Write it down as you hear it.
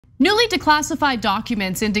Newly declassified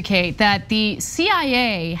documents indicate that the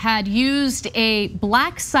CIA had used a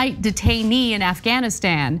black site detainee in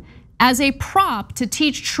Afghanistan as a prop to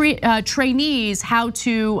teach trainees how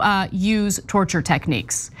to use torture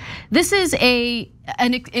techniques. This is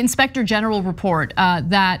an Inspector General report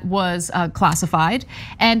that was classified,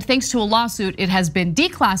 and thanks to a lawsuit, it has been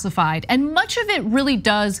declassified. And much of it really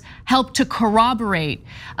does help to corroborate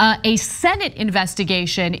a Senate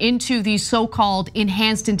investigation into these so-called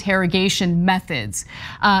enhanced interrogation methods,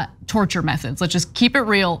 torture methods. Let's just keep it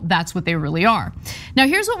real. That's what they really are. Now,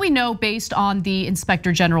 here's what we know based on the Inspector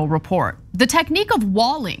General report. The technique of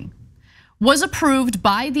walling was approved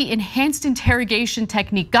by the Enhanced Interrogation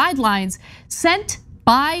Technique Guidelines sent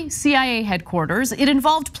by CIA headquarters. It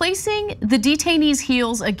involved placing the detainee's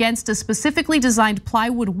heels against a specifically designed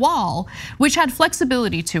plywood wall, which had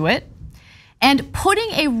flexibility to it, and putting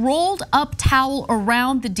a rolled up towel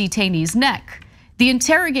around the detainee's neck. The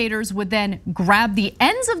interrogators would then grab the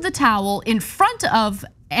ends of the towel in front of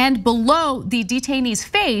and below the detainee's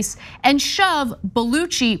face and shove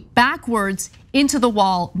Baluchi backwards into the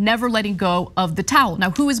wall, never letting go of the towel.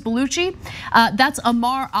 Now, who is Baluchi? That's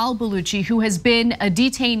Ammar al-Baluchi, who has been a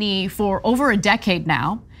detainee for over a decade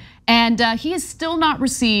now, and he has still not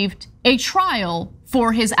received a trial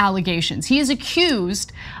for his allegations. He is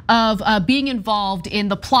accused of being involved in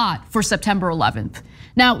the plot for September 11th.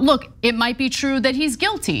 Now, look, it might be true that he's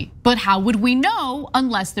guilty, but how would we know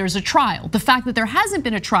unless there's a trial? The fact that there hasn't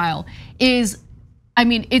been a trial is, I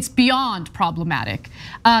mean, it's beyond problematic.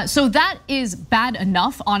 So that is bad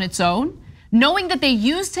enough on its own. Knowing that they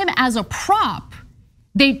used him as a prop,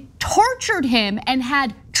 they tortured him and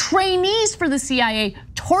had trainees for the CIA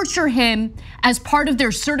torture him as part of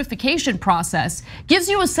their certification process, gives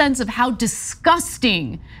you a sense of how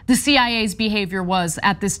disgusting the CIA's behavior was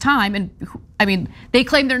at this time. And I mean, they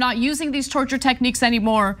claim they're not using these torture techniques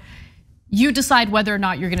anymore. You decide whether or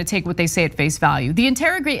not you're gonna take what they say at face value.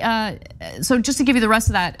 So just to give you the rest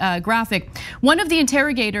of that graphic, one of the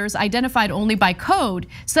interrogators, identified only by code,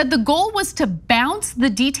 said the goal was to bounce the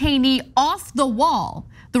detainee off the wall.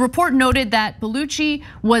 The report noted that Baluchi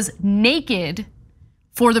was naked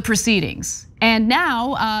for the proceedings. And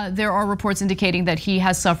now there are reports indicating that he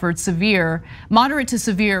has suffered moderate to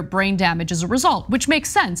severe brain damage as a result, which makes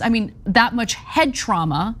sense. I mean, that much head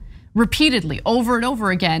trauma repeatedly over and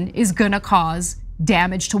over again is gonna cause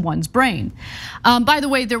damage to one's brain. By the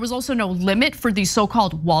way, there was also no limit for these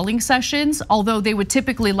so-called walling sessions, although they would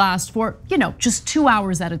typically last for, just 2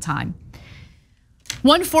 hours at a time.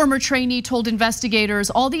 One former trainee told investigators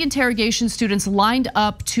all the interrogation students lined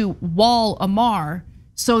up to wall Ammar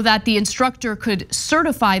so that the instructor could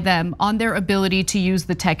certify them on their ability to use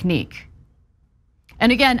the technique.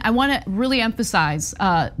 And again, I wanna really emphasize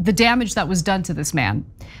the damage that was done to this man.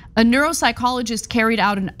 A neuropsychologist carried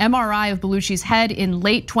out an MRI of Baluchi's head in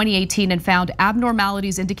late 2018 and found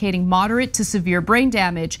abnormalities indicating moderate to severe brain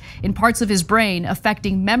damage in parts of his brain,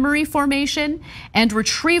 affecting memory formation and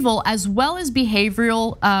retrieval, as well as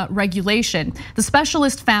behavioral regulation. The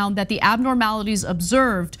specialist found that the abnormalities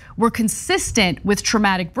observed were consistent with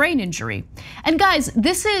traumatic brain injury. And guys,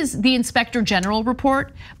 this is the Inspector General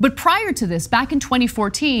report, but prior to this, back in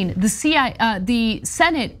 2014, the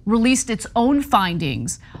Senate released its own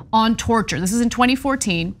findings on torture. This is in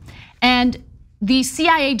 2014, and the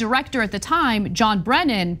CIA director at the time, John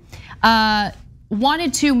Brennan,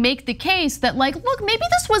 wanted to make the case that, like, look, maybe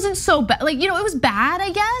this wasn't so bad. Like, it was bad, I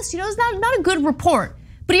guess. It's not a good report.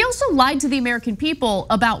 But he also lied to the American people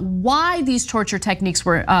about why these torture techniques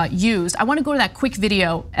were used. I want to go to that quick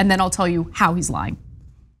video, and then I'll tell you how he's lying.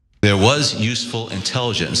 There was useful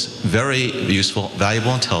intelligence, very useful,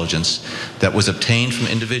 valuable intelligence that was obtained from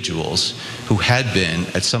individuals who had been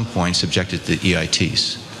at some point subjected to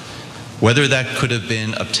EITs. Whether that could have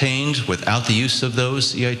been obtained without the use of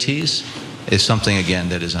those EITs is something, again,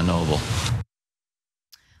 that is unknowable.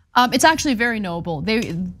 It's actually very knowable.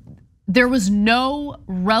 There was no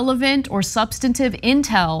relevant or substantive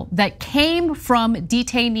intel that came from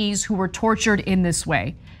detainees who were tortured in this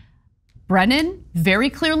way. Brennan very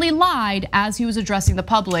clearly lied as he was addressing the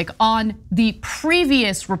public on the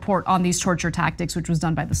previous report on these torture tactics, which was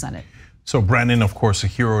done by the Senate. So Brennan, of course, a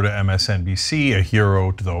hero to MSNBC, a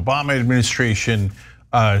hero to the Obama administration,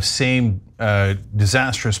 same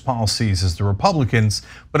disastrous policies as the Republicans,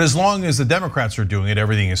 but as long as the Democrats are doing it,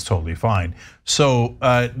 everything is totally fine. So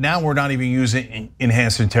now we're not even using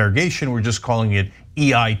enhanced interrogation, we're just calling it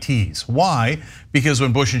EITs. Why? Because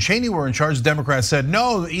when Bush and Cheney were in charge, the Democrats said,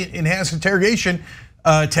 no, enhanced interrogation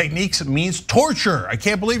techniques means torture. I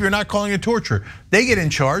can't believe you're not calling it torture. They get in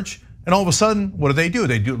charge. And all of a sudden, what do?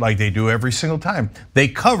 They do like they do every single time. They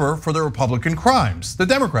cover for the Republican crimes. The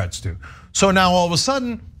Democrats do. So now all of a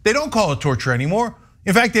sudden, they don't call it torture anymore.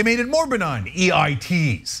 In fact, they made it more benign,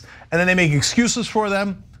 EITs. And then they make excuses for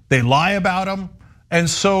them. They lie about them. And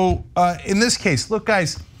so in this case, look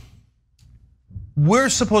guys, we're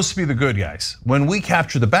supposed to be the good guys. When we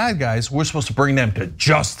capture the bad guys, we're supposed to bring them to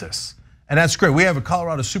justice. And that's great. We have a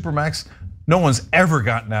Colorado Supermax. No one's ever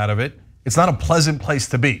gotten out of it. It's not a pleasant place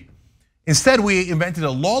to be. Instead, we invented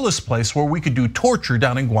a lawless place where we could do torture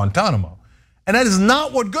down in Guantánamo. And that is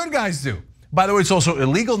not what good guys do. By the way, it's also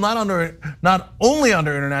illegal, not only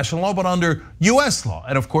under international law, but under US law.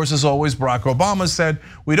 And of course, as always, Barack Obama said,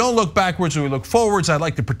 we don't look backwards, we look forwards. I'd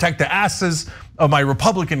like to protect the asses of my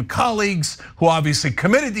Republican colleagues who obviously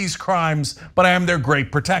committed these crimes, but I am their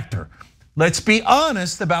great protector. Let's be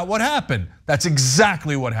honest about what happened. That's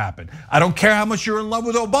exactly what happened. I don't care how much you're in love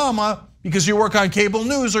with Obama because you work on cable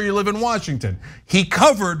news or you live in Washington. He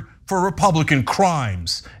covered for Republican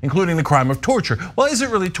crimes, including the crime of torture. Well, is it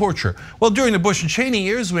really torture? Well, during the Bush and Cheney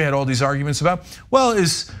years, we had all these arguments about, well,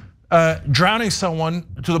 is drowning someone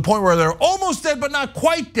to the point where they're almost dead but not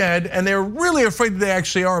quite dead and they're really afraid that they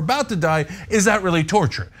actually are about to die, is that really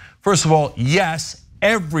torture? First of all, yes,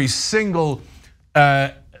 every single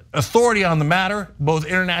authority on the matter, both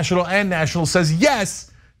international and national, says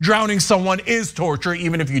yes, drowning someone is torture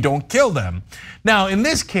even if you don't kill them. Now, in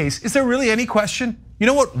this case, is there really any question? You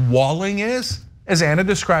know what walling is, as Anna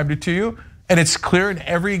described it to you, and it's clear in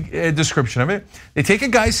every description of it. They take a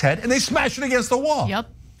guy's head and they smash it against the wall. Yep.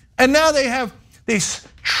 And now they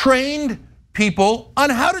trained people on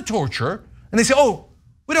how to torture, and they say, oh,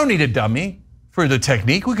 we don't need a dummy for the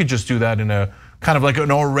technique. We could just do that in a kind of like an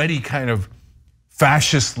already kind of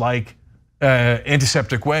fascist-like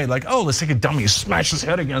antiseptic way, like, oh, let's take a dummy, smash his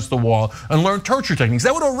head against the wall and learn torture techniques.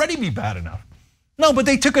 That would already be bad enough. No, but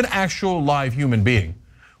they took an actual live human being,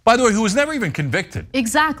 by the way, who was never even convicted.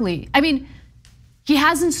 Exactly. I mean, he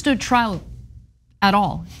hasn't stood trial at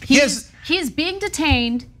all. He is being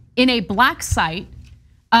detained in a black site.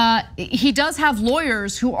 He does have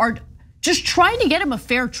lawyers who are just trying to get him a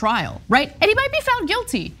fair trial, right? And he might be found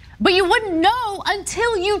guilty, but you wouldn't know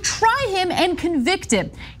until you try him and convict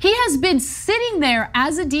him. He has been sitting there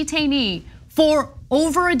as a detainee for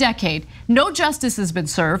over a decade. No justice has been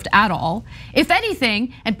served at all. If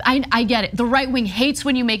anything, and I get it, the right wing hates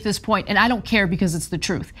when you make this point, and I don't care because it's the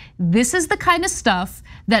truth. This is the kind of stuff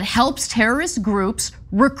that helps terrorist groups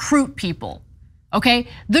recruit people. Okay,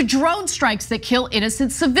 the drone strikes that kill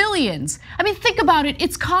innocent civilians. I mean, think about it,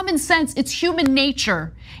 it's common sense, it's human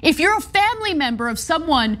nature. If you're a family member of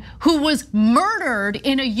someone who was murdered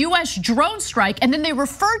in a US drone strike and then they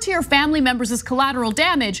refer to your family members as collateral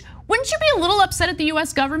damage, wouldn't you be a little upset at the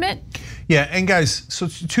US government? Yeah, and guys, so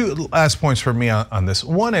two last points for me on this.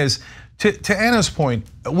 One is, to Anna's point,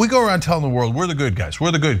 we go around telling the world we're the good guys,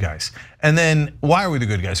 we're the good guys. And then why are we the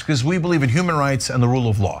good guys? Because we believe in human rights and the rule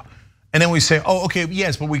of law. And then we say, oh, okay,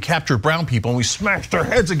 yes, but we captured brown people and we smashed their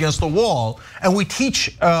heads against the wall. And we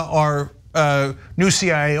teach our new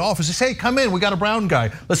CIA officers, hey, come in, we got a brown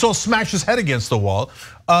guy. Let's all smash his head against the wall.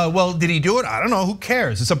 Well, did he do it? I don't know, who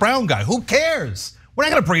cares? It's a brown guy, who cares? We're not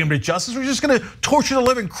gonna bring him to justice, we're just gonna torture the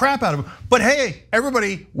living crap out of him. But hey,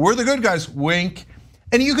 everybody, we're the good guys, wink.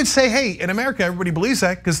 And you could say, hey, in America, everybody believes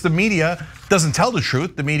that because the media doesn't tell the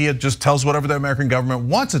truth. The media just tells whatever the American government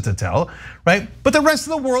wants it to tell, right? But the rest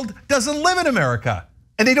of the world doesn't live in America.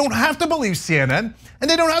 And they don't have to believe CNN, and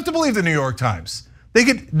they don't have to believe the New York Times. They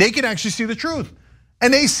could actually see the truth.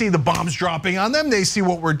 And they see the bombs dropping on them, they see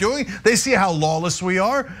what we're doing, they see how lawless we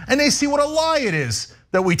are, and they see what a lie it is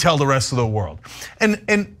that we tell the rest of the world.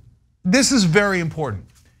 And this is very important.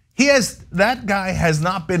 That guy has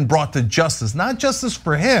not been brought to justice, not justice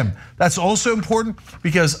for him. That's also important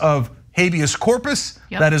because of habeas corpus.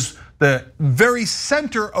 Yep. That is the very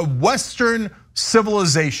center of Western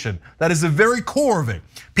civilization. That is the very core of it.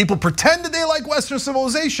 People pretend that they like Western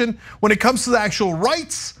civilization. When it comes to the actual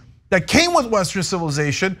rights that came with Western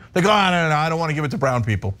civilization, they go, oh, no, I don't want to give it to brown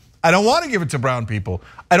people. I don't want to give it to brown people.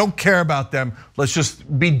 I don't care about them. Let's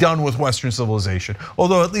just be done with Western civilization.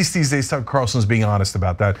 Although at least these days, Tucker Carlson's being honest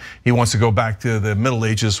about that. He wants to go back to the Middle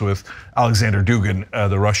Ages with Alexander Dugin,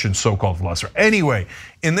 the Russian so-called philosopher. Anyway,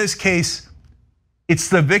 in this case, it's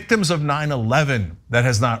the victims of 9/11 that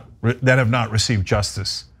have not received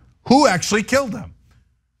justice. Who actually killed them?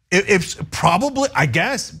 It's probably, I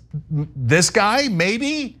guess, this guy,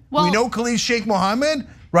 maybe. Well, we know Khalid Sheikh Mohammed.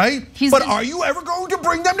 Right? But are you ever going to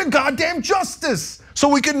bring them to goddamn justice so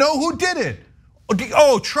we can know who did it?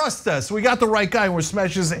 oh, trust us, we got the right guy and we're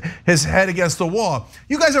smashing his head against the wall.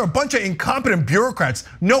 You guys are a bunch of incompetent bureaucrats.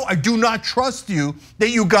 No, I do not trust you that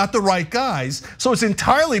you got the right guys. So it's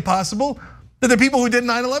entirely possible that the people who did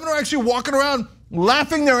 9/11 are actually walking around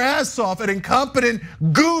laughing their ass off at incompetent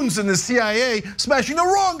goons in the CIA smashing the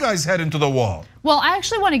wrong guy's head into the wall. Well, I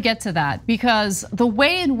actually want to get to that because the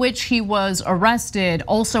way in which he was arrested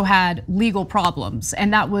also had legal problems,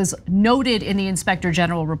 and that was noted in the Inspector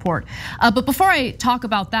General report. But before I talk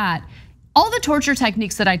about that, all the torture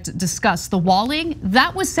techniques that I discussed, the walling,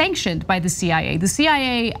 that was sanctioned by the CIA. The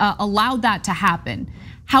CIA allowed that to happen.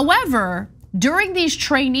 However, during these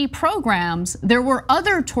trainee programs, there were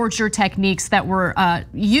other torture techniques that were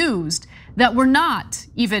used that were not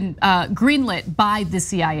even greenlit by the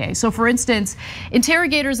CIA. So for instance,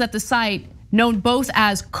 interrogators at the site, known both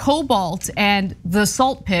as Cobalt and the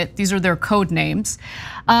Salt Pit, these are their code names,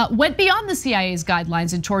 went beyond the CIA's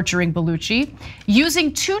guidelines in torturing Baluchi,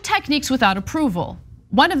 using two techniques without approval.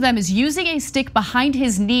 One of them is using a stick behind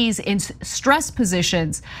his knees in stress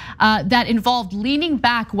positions that involved leaning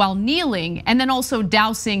back while kneeling, and then also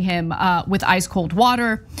dousing him with ice cold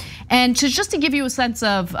water. And just to give you a sense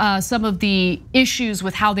of some of the issues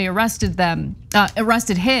with how they arrested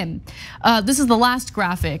him, this is the last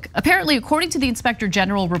graphic. Apparently, according to the Inspector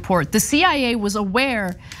General report, the CIA was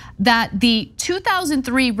aware that the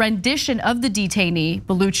 2003 rendition of the detainee,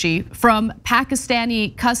 Baluchi, from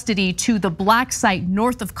Pakistani custody to the black site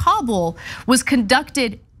north of Kabul was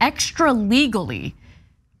conducted extra legally,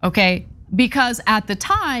 okay? Because at the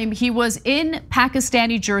time, he was in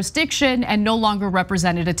Pakistani jurisdiction and no longer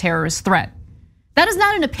represented a terrorist threat. That is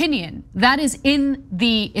not an opinion, that is in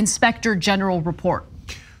the Inspector General report.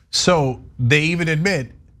 So they even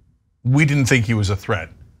admit, we didn't think he was a threat.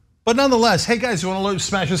 But nonetheless, hey guys, you wanna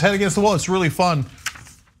smash his head against the wall? It's really fun.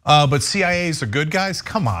 But CIA's are good guys?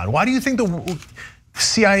 Come on, why do you think the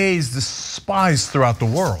CIA is despised throughout the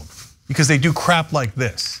world? Because they do crap like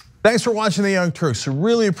this. Thanks for watching The Young Turks,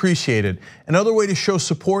 really appreciate it. Another way to show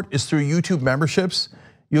support is through YouTube memberships.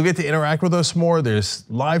 You'll get to interact with us more. There's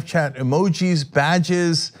live chat emojis,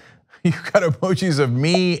 badges. You've got emojis of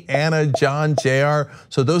me, Anna, John, JR.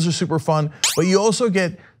 So those are super fun. But you also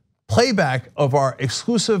get playback of our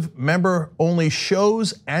exclusive member-only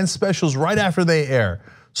shows and specials right after they air.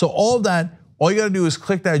 So all of that, all you gotta do is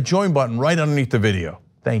click that join button right underneath the video.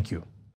 Thank you.